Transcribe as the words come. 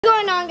What's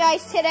going on,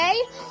 guys? Today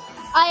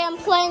I am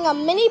playing a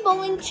mini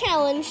bowling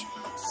challenge.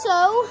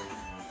 So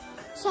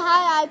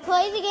how I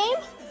play the game?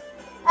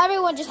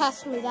 Everyone just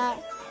asked me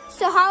that.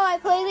 So how I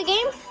play the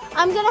game?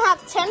 I'm gonna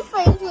have 10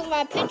 frames with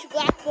my pitch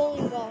black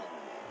bowling ball.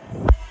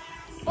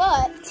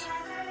 But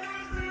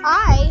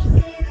I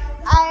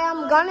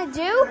am gonna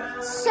do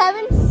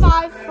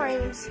 75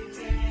 frames.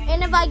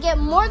 And if I get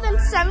more than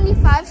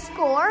 75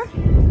 score,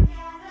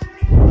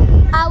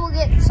 I will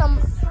get some.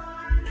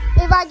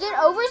 If I get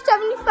over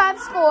 75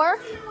 score,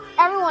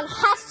 everyone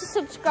has to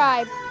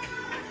subscribe.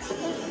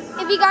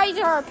 If you guys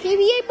are a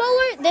PBA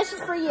bowler, this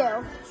is for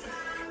you.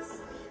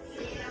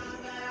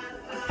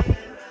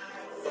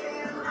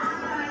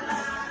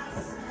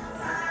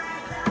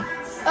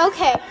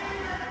 Okay.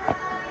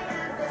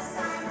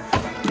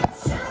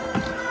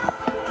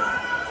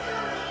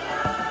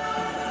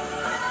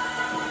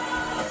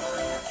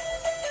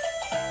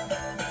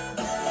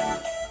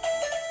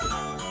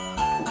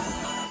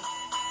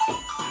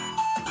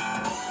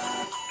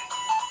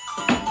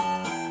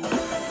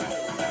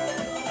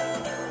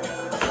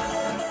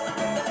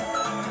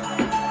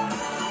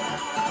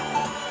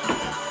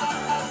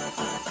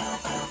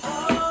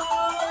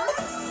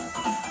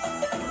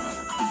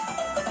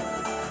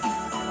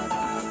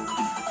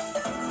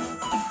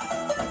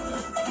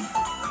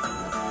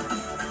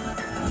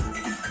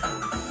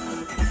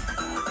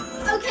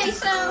 Okay,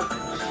 so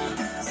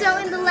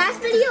in the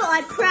last video,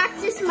 I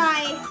practiced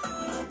my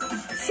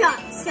shot.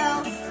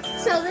 So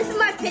this is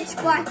my pitch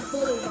black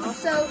bowling ball.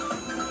 So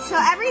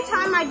every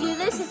time I do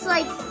this, it's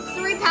like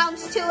 3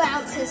 pounds, 2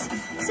 ounces.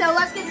 So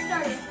let's get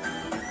started.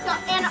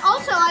 And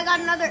also, I got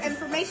another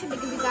information to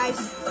give you guys.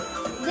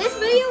 This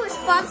video is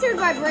sponsored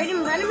by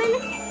Braden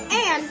Brenneman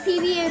and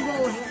PBA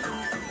Bowling.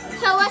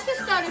 So let's get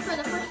started for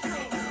the first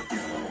frame.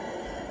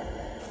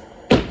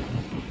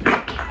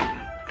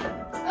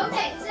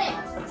 Okay, 6.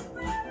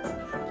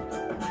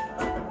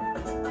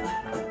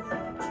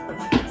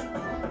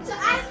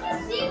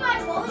 My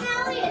bowling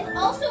alley is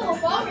also a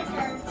ball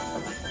return.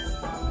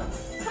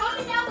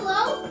 Comment down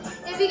below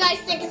if you guys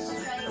think it's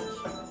strange.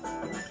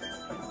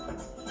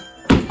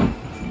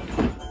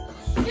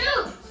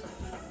 Shoot!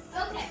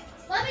 Okay,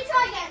 let me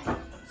try again.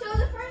 So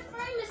the first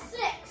frame is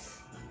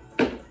 6.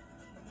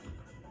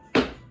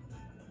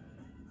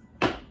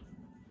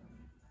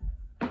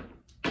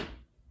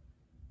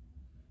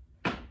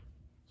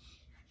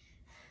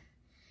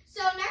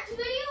 So next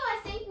video, I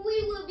think we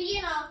will be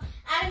in a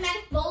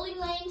automatic bowling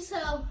lane.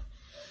 So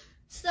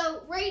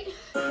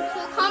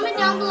comment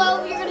down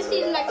below if you're gonna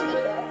see the next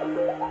video.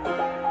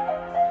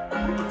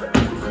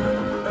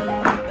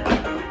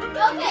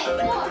 Okay,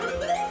 4.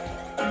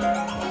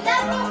 And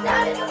that rolls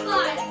down into 5.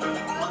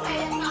 Okay,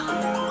 it's not.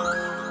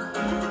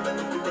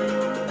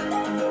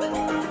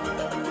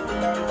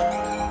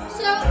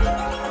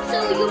 So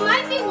you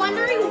might be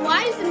wondering,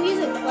 why is the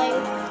music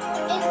playing?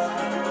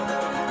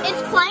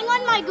 It's playing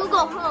on my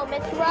Google Home.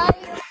 It's right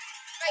there.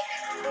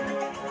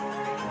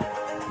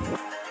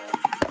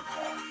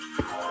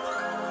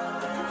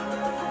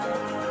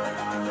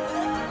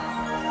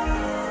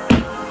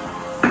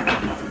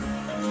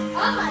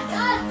 Oh my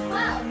God,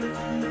 wow.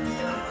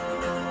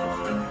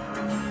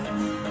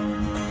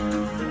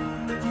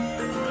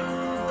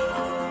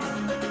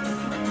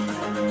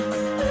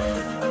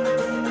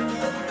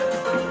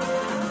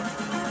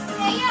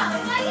 Hey yo,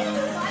 if I get a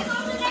like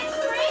on the next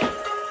frame,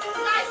 you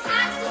guys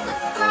have to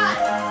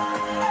subscribe.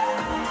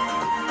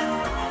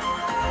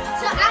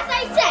 So as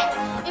I said,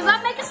 if I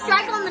make a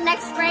strike on the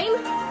next frame,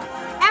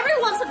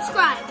 everyone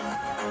subscribes.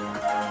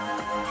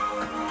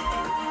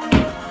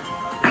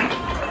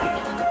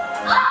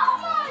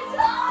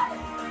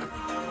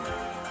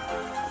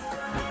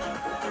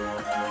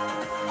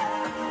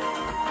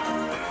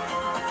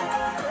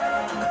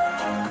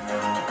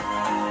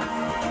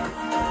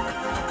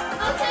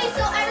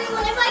 So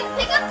everyone, if I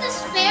pick up this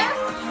spare,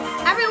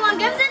 everyone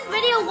give this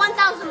video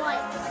 1,000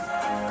 likes.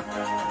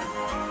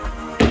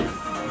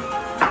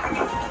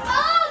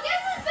 Oh,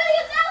 give this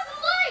video 1,000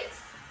 likes!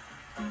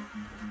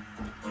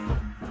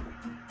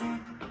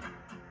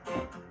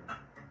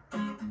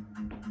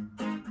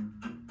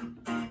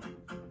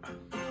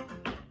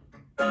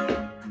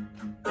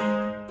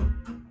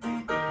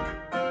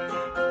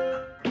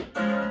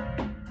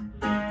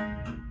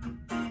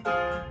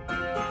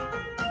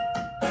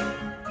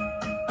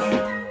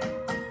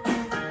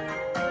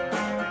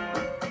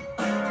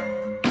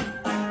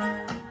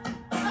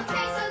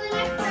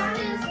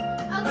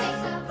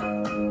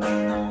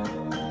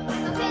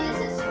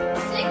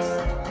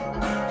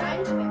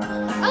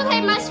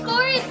 Okay, my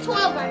score is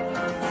 12 right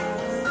now.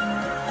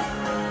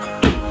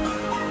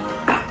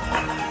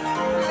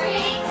 3.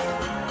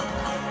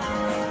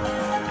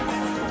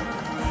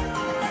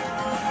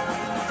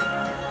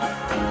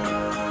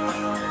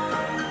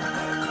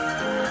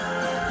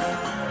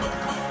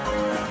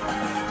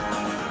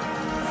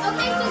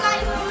 Okay, so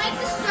guys, we'll make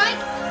the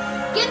strike.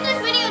 Give this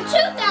video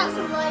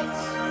 2,000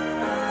 likes.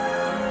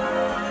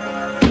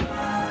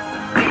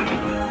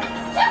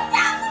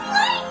 2,000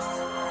 likes!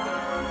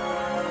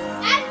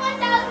 And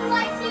 1,000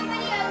 likes to your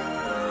videos.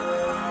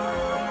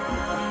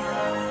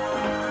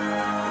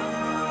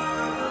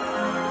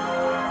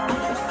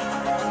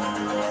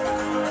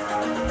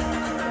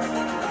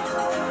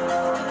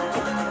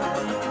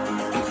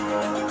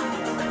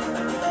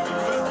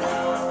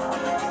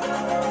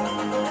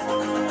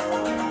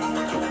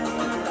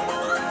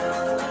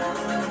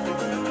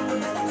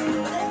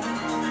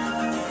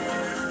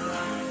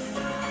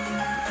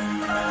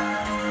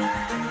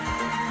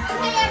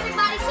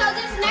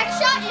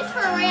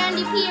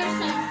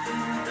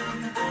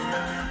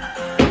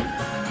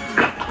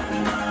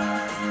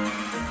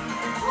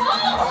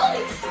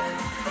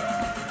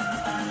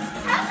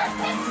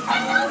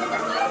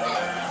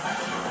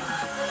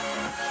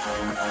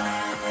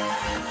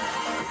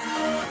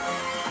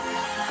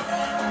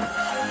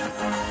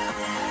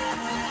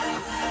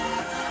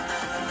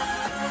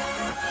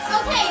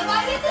 Okay, if I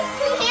get this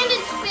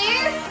two-handed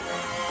spear,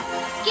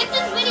 get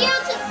this video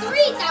to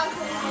 3,000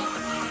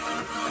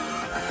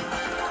 likes.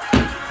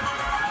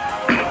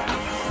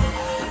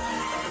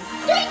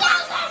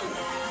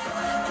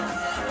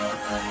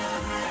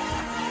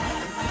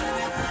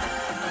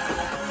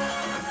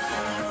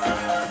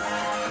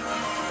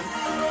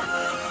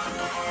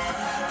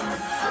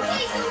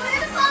 Okay, so we're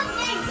gonna pause the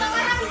game. So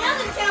I have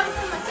another challenge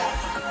for myself.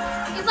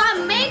 If I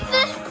make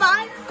this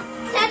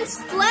 5-10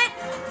 split,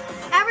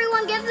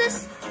 everyone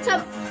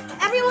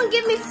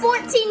give me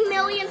 14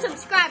 million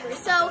subscribers.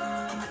 So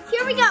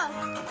here we go.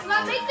 If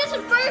I make this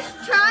a first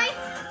try,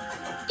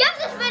 give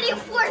this video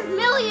 4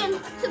 million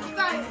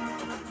subscribers.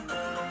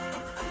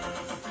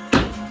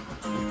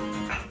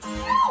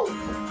 No!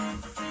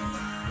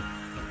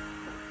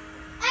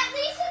 At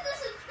least hit the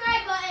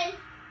subscribe button.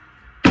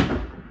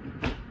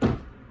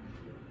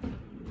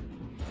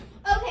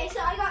 Okay, so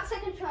I got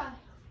second try.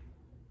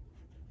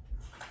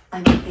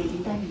 I'm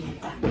querida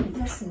nieta,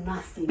 there's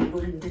nothing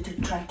wouldn't do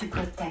to try to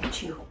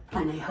protect you.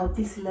 And I hope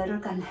this letter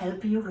can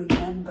help you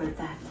remember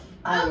that.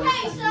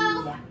 Okay, so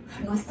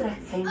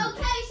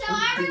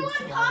everyone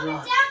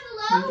comment down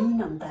below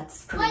Lean on that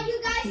strength. what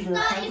you guys It'll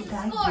thought help is the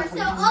guide score. you So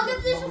when I'll you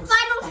give this a get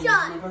final lost.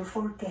 shot. And never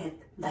forget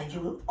that you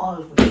will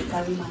always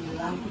carry my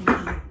love with you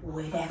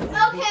wherever you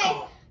Okay,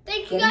 go.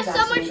 thank you guys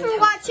so much for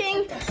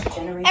watching.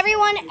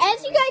 Everyone,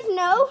 as you guys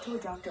know,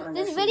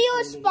 this video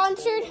is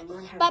sponsored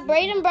by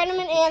Braden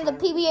Brenneman and the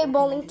PBA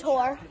Bowling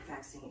Tour.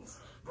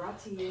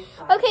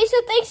 Okay, so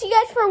thanks you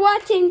guys for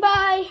watching.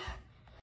 Bye.